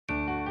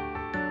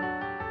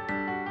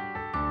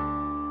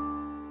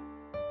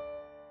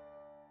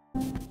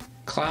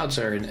Clouds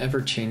are an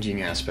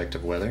ever-changing aspect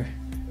of weather.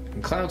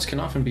 And clouds can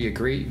often be a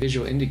great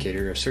visual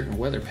indicator of certain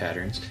weather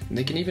patterns, and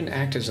they can even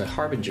act as a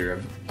harbinger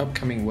of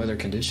upcoming weather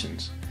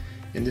conditions.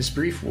 In this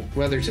brief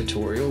weather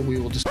tutorial, we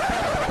will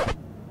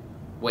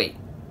Wait,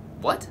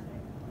 what?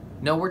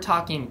 No, we're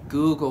talking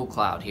Google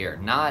Cloud here,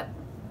 not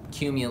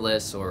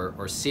Cumulus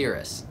or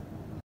Cirrus.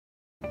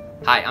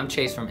 Hi, I'm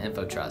Chase from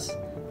InfoTrust.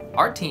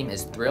 Our team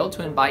is thrilled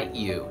to invite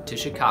you to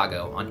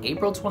Chicago on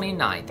April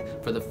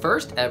 29th for the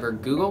first ever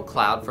Google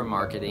Cloud for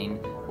Marketing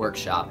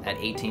workshop at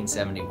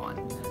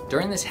 1871.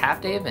 During this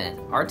half-day event,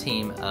 our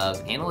team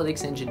of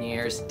analytics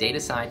engineers, data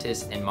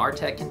scientists, and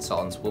martech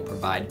consultants will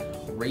provide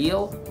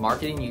real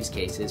marketing use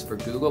cases for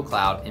Google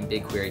Cloud and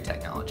BigQuery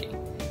technology.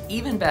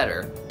 Even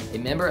better, a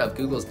member of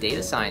Google's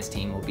data science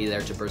team will be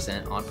there to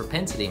present on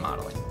propensity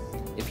modeling.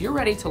 If you're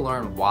ready to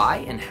learn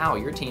why and how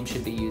your team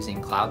should be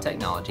using cloud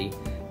technology,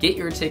 get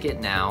your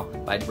ticket now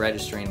by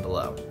registering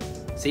below.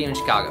 See you in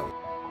Chicago.